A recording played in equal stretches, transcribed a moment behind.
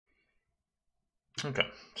Okay,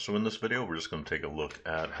 so in this video, we're just going to take a look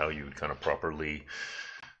at how you would kind of properly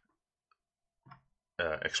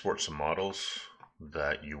export some models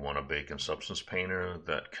that you want to bake in Substance Painter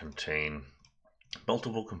that contain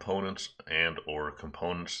multiple components and or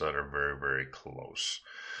components that are very, very close.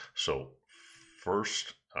 So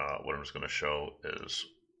first, what I'm just going to show is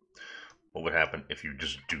what would happen if you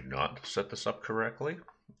just do not set this up correctly.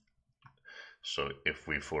 So if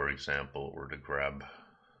we, for example, were to grab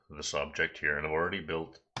this object here, and I've already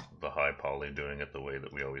built the high poly doing it the way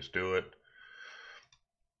that we always do it,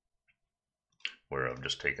 where I've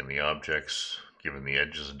just taken the objects, given the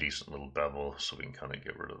edges a decent little bevel, so we can kind of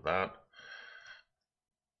get rid of that.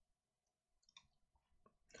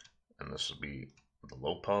 And this will be the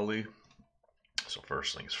low poly. So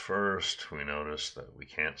first things first, we notice that we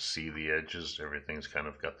can't see the edges. Everything's kind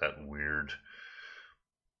of got that weird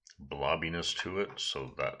blobbiness to it,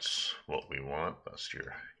 so that's what we want. That's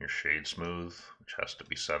your shade smooth, which has to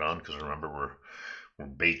be set on, because remember we're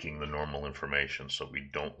baking the normal information, so we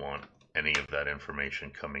don't want any of that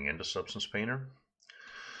information coming into Substance Painter.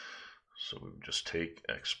 So we would just take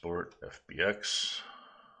export FBX.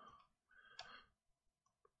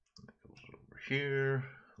 It goes over here.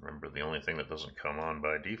 Remember, the only thing that doesn't come on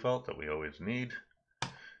by default that we always need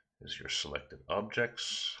is your selected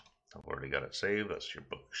objects. I've already got it saved. That's your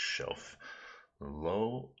bookshelf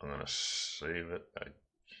low. I'm going to save it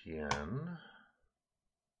again.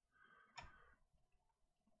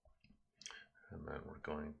 And then we're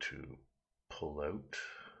going to pull out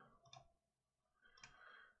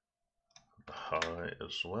the high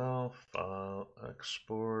as well. File,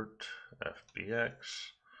 export, FBX.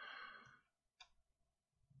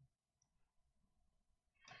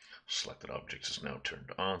 Selected objects is now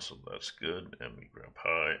turned on, so that's good. And we grab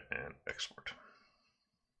high and export.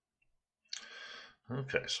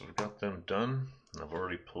 Okay, so we've got them done. I've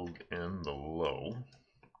already pulled in the low.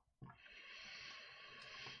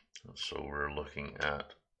 So we're looking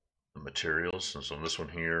at the materials. And so in this one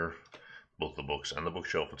here, both the books and the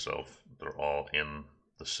bookshelf itself, they're all in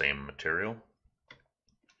the same material.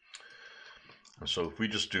 And so if we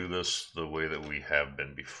just do this the way that we have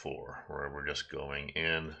been before, where we're just going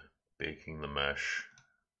in, baking the mesh.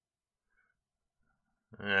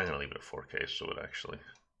 I'm going to leave it at 4K so it actually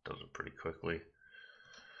does it pretty quickly.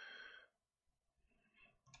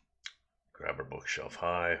 Grab our bookshelf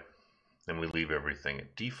high, and we leave everything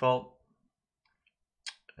at default,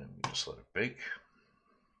 and we just let it bake.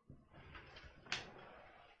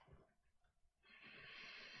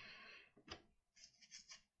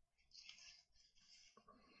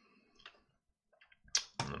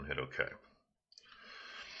 And then hit OK.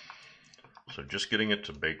 So just getting it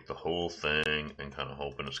to bake the whole thing and kind of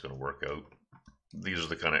hoping it's going to work out. These are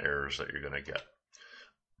the kind of errors that you're going to get.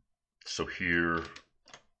 So here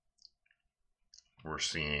we're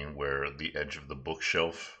seeing where the edge of the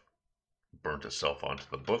bookshelf burnt itself onto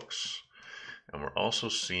the books. And we're also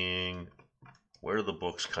seeing where the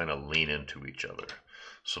books kind of lean into each other.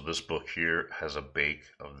 So this book here has a bake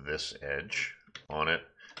of this edge on it,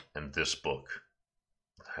 and this book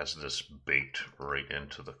has this baked right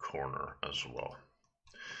into the corner as well.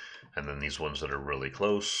 And then these ones that are really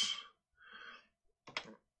close,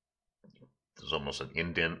 there's almost an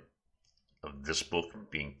indent of this book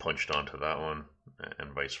being punched onto that one,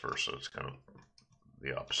 and vice versa. It's kind of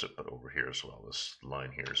the opposite, but over here as well. This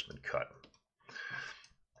line here has been cut.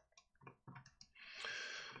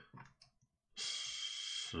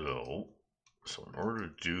 So in order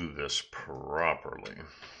to do this properly,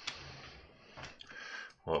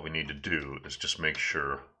 what we need to do is just make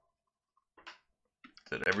sure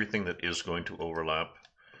that everything that is going to overlap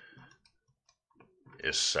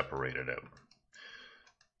is separated out.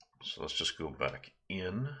 So let's just go back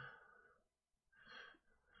in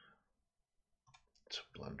to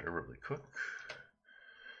Blender really quick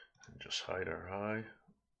and just hide our high,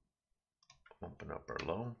 open up our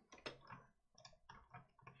low.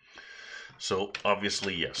 So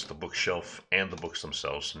obviously, yes, the bookshelf and the books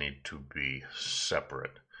themselves need to be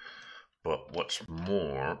separate. But what's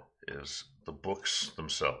more is the books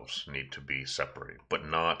themselves need to be separated, but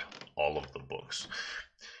not all of the books.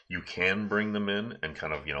 You can bring them in and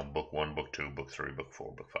kind of, book 1, book 2, book 3, book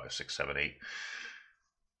 4, book 5, 6, 7, 8,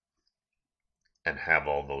 and have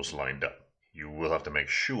all those lined up. You will have to make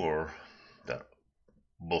sure that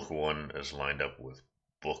book 1 is lined up with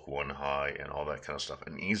book 1 high and all that kind of stuff.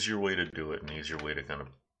 An easier way to do it, an easier way to kind of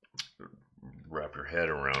wrap your head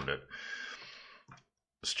around it,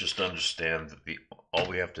 is just understand that all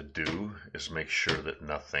we have to do is make sure that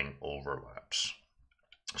nothing overlaps.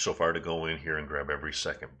 So if I were to go in here and grab every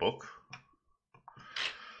second book,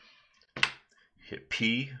 hit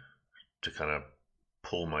P to kind of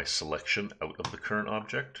pull my selection out of the current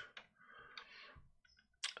object,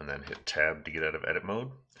 and then hit Tab to get out of edit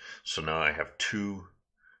mode. So now I have two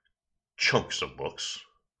chunks of books,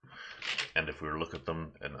 and if we were to look at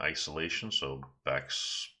them in isolation, so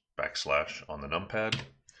backslash on the numpad,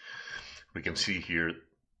 we can see here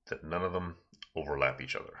that none of them overlap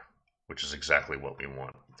each other, which is exactly what we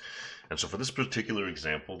want. And so for this particular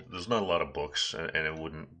example, there's not a lot of books, and it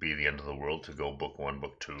wouldn't be the end of the world to go book 1,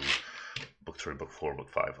 book 2, book 3, book 4, book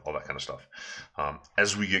 5, all that kind of stuff.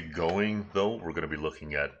 As we get going, though, we're going to be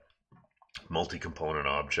looking at multi-component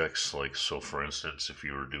objects. Like, so for instance, if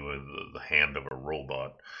you were doing the hand of a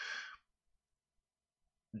robot,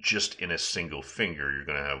 just in a single finger, you're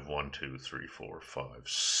going to have 1, 2, 3, 4, 5,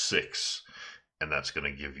 6. And that's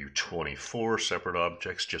going to give you 24 separate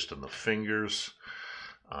objects just in the fingers.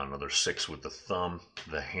 Another 6 with the thumb,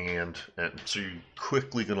 the hand. And so you're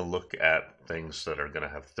quickly going to look at things that are going to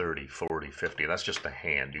have 30, 40, 50. That's just the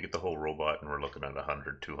hand. You get the whole robot and we're looking at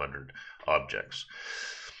 100, 200 objects.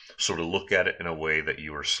 So to look at it in a way that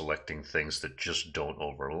you are selecting things that just don't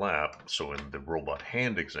overlap. So in the robot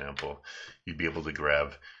hand example, you'd be able to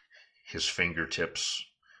grab his fingertips,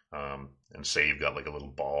 and say you've got like a little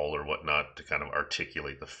ball or whatnot to kind of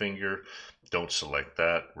articulate the finger. Don't select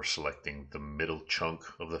that. We're selecting the middle chunk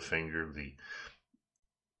of the finger, the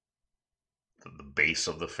base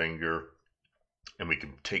of the finger, and we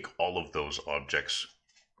can take all of those objects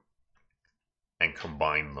and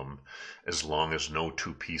combine them as long as no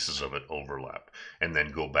two pieces of it overlap, and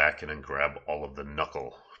then go back in and grab all of the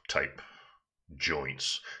knuckle type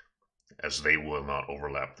joints, as they will not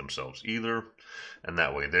overlap themselves either. And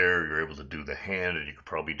that way there, you're able to do the hand, and you could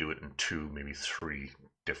probably do it in 2, maybe 3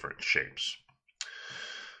 different shapes.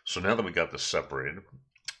 So now that we got this separated,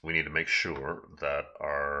 we need to make sure that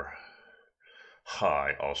our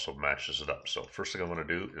high also matches it up. So first thing I want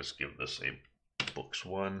to do is give this a books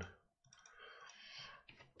 1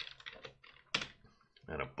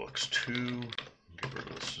 and a books 2. Get rid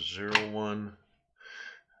of this 0, 1.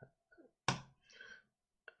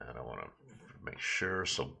 And I want to make sure,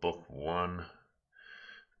 so book 1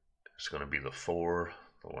 is going to be the 4,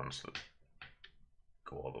 the ones that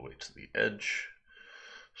go all the way to the edge.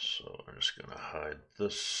 So I'm just going to hide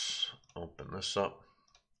this, open this up,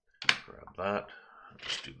 grab that,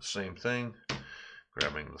 just do the same thing,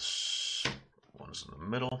 grabbing the ones in the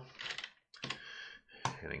middle,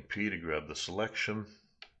 hitting P to grab the selection,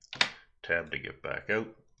 Tab to get back out,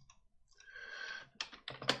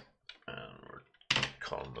 and we're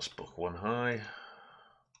calling this book 1 high,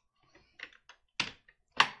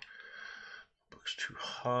 books 2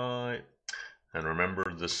 high. And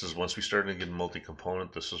remember, this is, once we start to get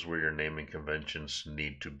multi-component, this is where your naming conventions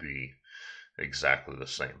need to be exactly the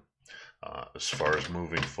same. As far as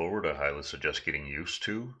moving forward, I highly suggest getting used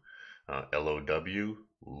to LOW,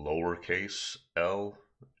 lowercase l,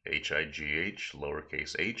 HIGH,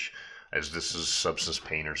 lowercase h, as this is Substance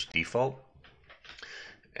Painter's default.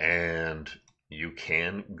 And you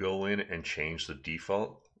can go in and change the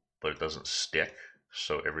default, but it doesn't stick.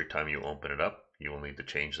 So every time you open it up, you will need to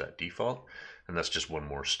change that default. And that's just one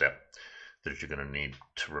more step that you're going to need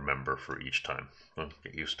to remember for each time.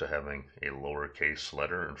 Get used to having a lowercase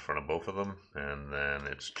letter in front of both of them, and then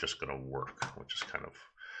it's just going to work, which is kind of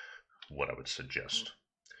what I would suggest.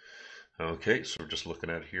 Okay, so we're just looking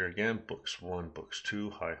at it here again. Books 1, books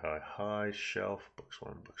 2, high, high, high, shelf, books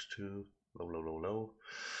 1, books 2, low, low, low, low.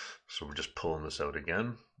 So we're just pulling this out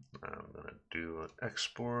again. I'm going to do an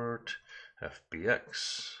export,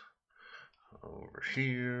 FBX, over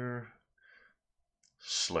here,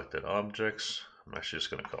 selected objects. I'm actually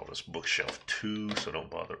just going to call this bookshelf 2, so don't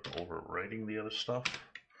bother overwriting the other stuff.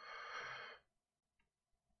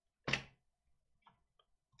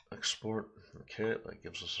 Export. Okay, that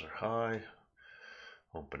gives us our high.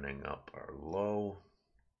 Opening up our low.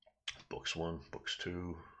 Books 1, books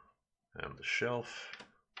 2, and the shelf.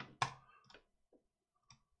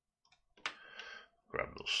 Grab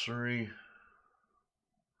those 3.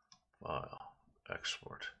 File.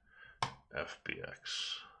 Export.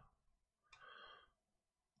 FBX.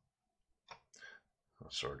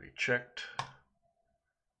 That's already checked.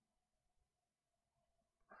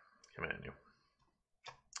 Command U.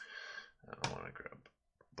 And I want to grab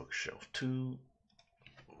bookshelf 2.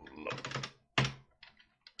 Low.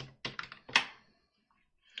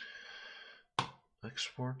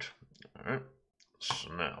 Export. Alright.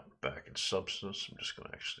 So now back in Substance, I'm just going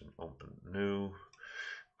to actually open new.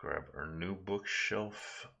 Grab our new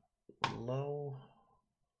bookshelf low.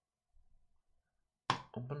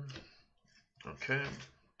 Open. Okay.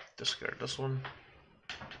 Discard this one.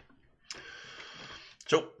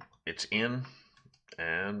 So it's in,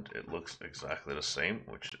 and it looks exactly the same,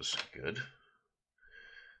 which is good.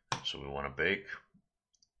 So we want to bake,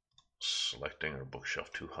 selecting our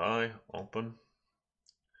bookshelf too high, open.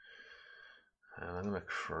 And I'm going to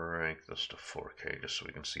crank this to 4K just so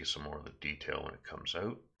we can see some more of the detail when it comes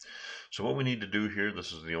out. So what we need to do here,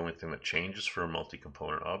 this is the only thing that changes for a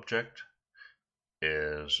multi-component object,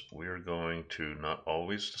 is we're going to, not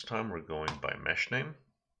always this time, we're going by mesh name,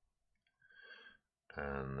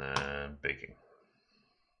 and then baking.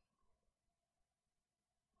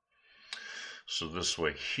 So this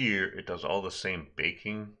way here, it does all the same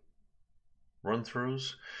baking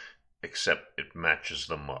run-throughs, except it matches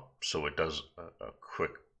them up. So it does a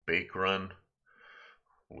quick bake run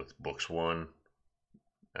with books 1,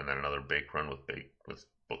 and then another bake run with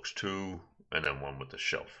books 2, and then one with the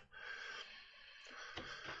shelf.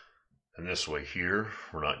 And this way here,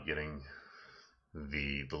 we're not getting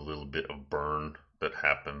the little bit of burn that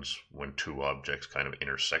happens when two objects kind of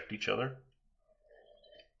intersect each other,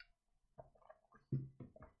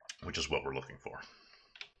 which is what we're looking for.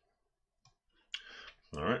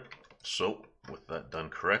 All right, so with that done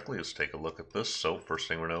correctly, let's take a look at this. So first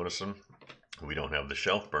thing we're noticing, we don't have the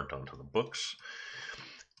shelf burnt onto the books.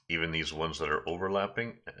 Even these ones that are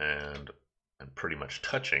overlapping and pretty much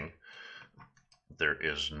touching, there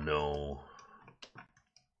is no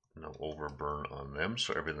overburn on them,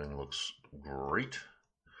 so everything looks great.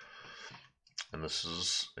 And this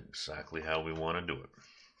is exactly how we want to do it.